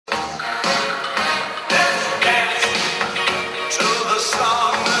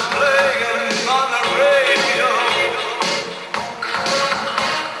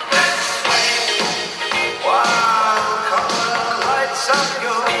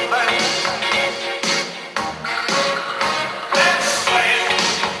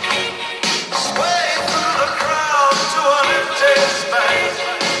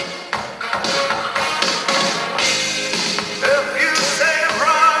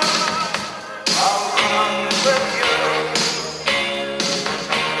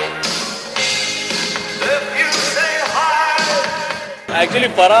Actually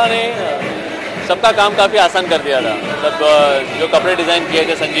Farah ने सबका काम काफ़ी आसान कर दिया था। मतलब जो कपड़े डिज़ाइन किए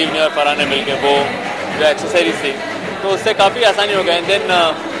थे संजीव ने और फराह ने मिलके, वो जो एक्सेसरीज थी, तो उससे काफ़ी आसानी हो गई। एंड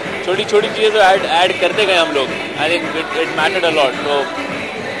देन छोटी छोटी चीज़ें जो ऐड करते गए हम लोग, I think it mattered a lot. तो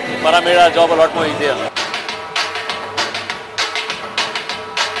फराह मेरा job a lot more easier.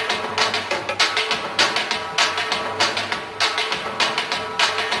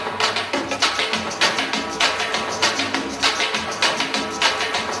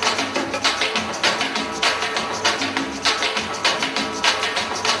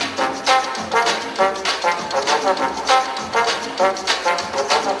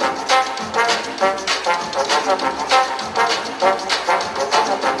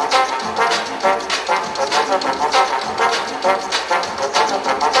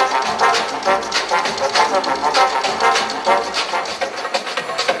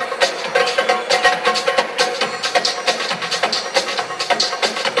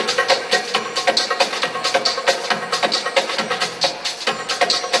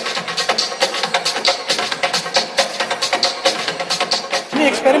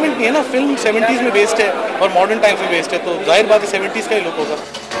 Experiment नहीं है ना, फिल्म 70s में बेस्ड है और मॉडर्न टाइम्स में बेस्ड है, तो जाहिर बात है 70s का ही लुक होगा।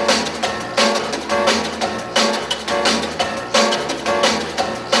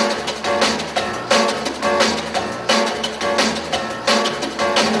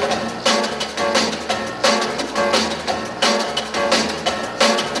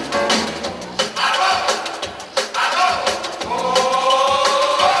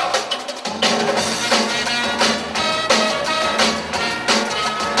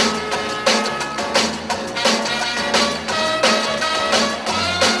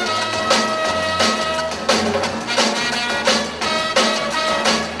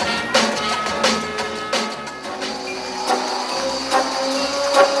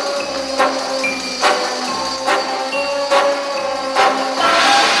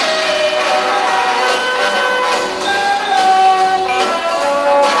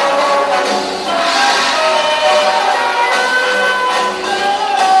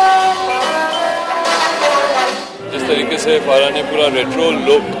 तरीके से फारा ने पूरा रेट्रो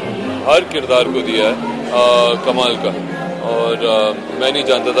लुक हर किरदार को दिया है, कमाल का। और मैं नहीं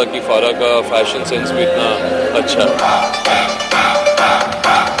जानता था कि फारा का फैशन सेंस भी इतना अच्छा है।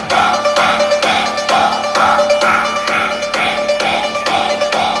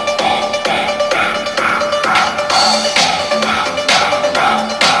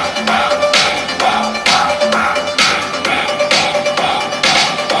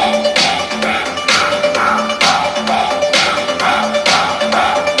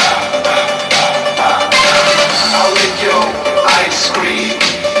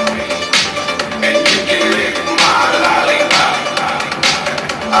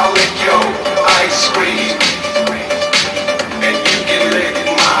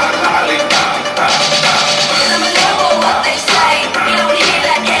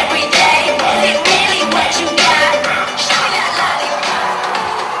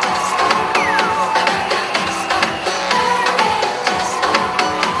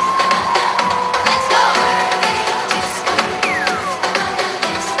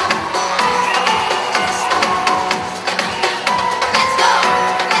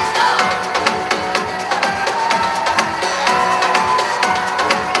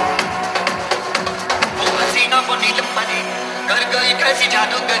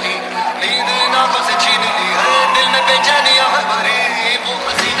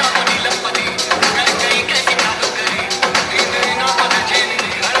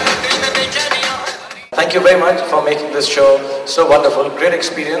 Thank you very much for making this show so wonderful. Great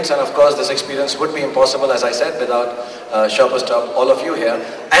experience, and of course this experience would be impossible, as I said, without Shopper Stop, all of you here,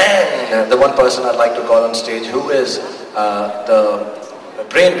 and the one person I'd like to call on stage who is the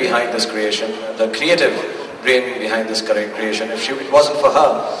brain behind this creation, the creative brain behind this creation. If it wasn't for her,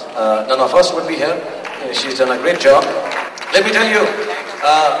 none of us would be here. She's done a great job. Let me tell you,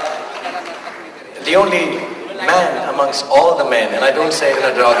 the only man amongst all the men, and I don't say it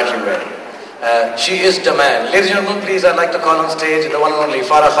in a derogatory way, she is the man. Ladies and gentlemen, please, I'd like to call on stage the one and only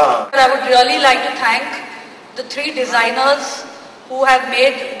Farah Khan. I would really like to thank the three designers who have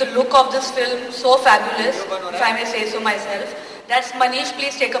made the look of this film so fabulous, if I may say so myself. That's Manish,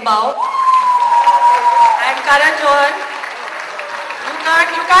 please take a bow. And Karan Johan,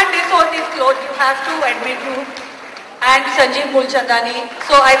 you can't diss all these clothes, you have to admit you. And Sanjeev Mulchandani.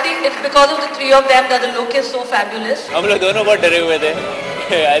 So I think it's because of the three of them that the look is so fabulous. हम लोग दोनों बहुत डरे हुए थे।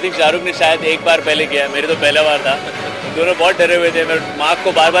 I think Shahrukh ने शायद एक बार पहले किया, मेरे तो पहला बार था। दोनों बहुत डरे हुए थे। मैं मार्क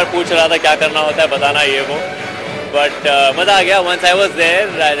को बार बार पूछ रहा था क्या करना होता है, बताना ये वो। बट मज़ा आ गया. Once I was there,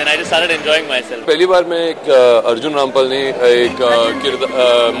 then I just started enjoying myself. पहली बार मैं एक अर्जुन रामपाल ने एक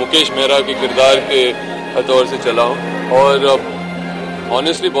मुकेश मेहरा के किरदार के तौर से चला हूँ और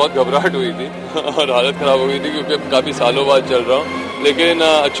ऑनेस्टली बहुत घबराहट हुई थी और हालत ख़राब हो गई थी क्योंकि काफ़ी सालों बाद चल रहा हूँ, लेकिन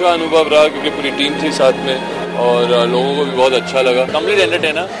अच्छा अनुभव रहा क्योंकि पूरी टीम थी साथ में और लोगों को भी बहुत अच्छा लगा. Complete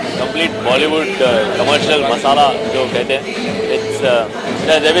entertainer, complete Bollywood commercial मसाला जो कहते हैं. It's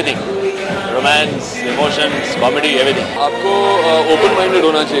everything, romance, emotions, comedy, everything. आपको ओपन माइंडेड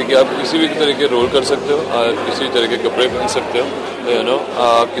होना चाहिए कि आप किसी भी तरह के रोल कर सकते हो, किसी भी तरह के कपड़े पहन सकते हो, यू नो,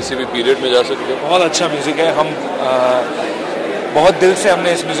 आप किसी भी पीरियड में जा सकते हो. बहुत अच्छा म्यूज़िक है. हम बहुत दिल से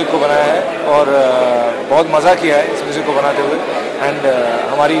हमने इस म्यूज़िक को बनाया है और बहुत मज़ा किया है इस म्यूज़िक को बनाते हुए. एंड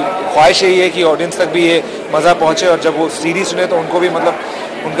हमारी ख्वाहिश यही है कि ऑडियंस तक भी ये मज़ा पहुँचे और जब वो सीरीज सुने तो उनको भी मतलब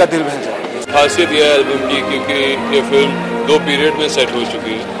उनका दिल बहल जाए. खासियत यह है एल्बम की क्योंकि ये फिल्म 2 पीरियड में सेट हो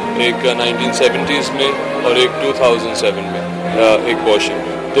चुकी है, एक 1970s में और एक 2007 में एक पोर्शन.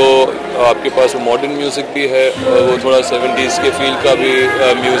 तो आपके पास वो मॉडर्न म्यूज़िक भी है और वो थोड़ा 70s के फील का भी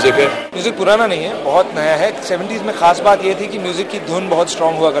म्यूज़िक है. म्यूज़िक पुराना नहीं है, बहुत नया है. 70s में खास बात ये थी कि म्यूज़िक की धुन बहुत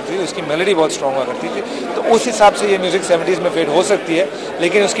स्ट्रांग हुआ करती थी, उसकी मेलोडी बहुत स्ट्रांग हुआ करती थी. तो उस हिसाब से ये म्यूज़िक 70s में फेड हो सकती है,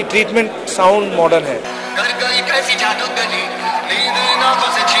 लेकिन उसकी ट्रीटमेंट साउंड मॉडर्न है.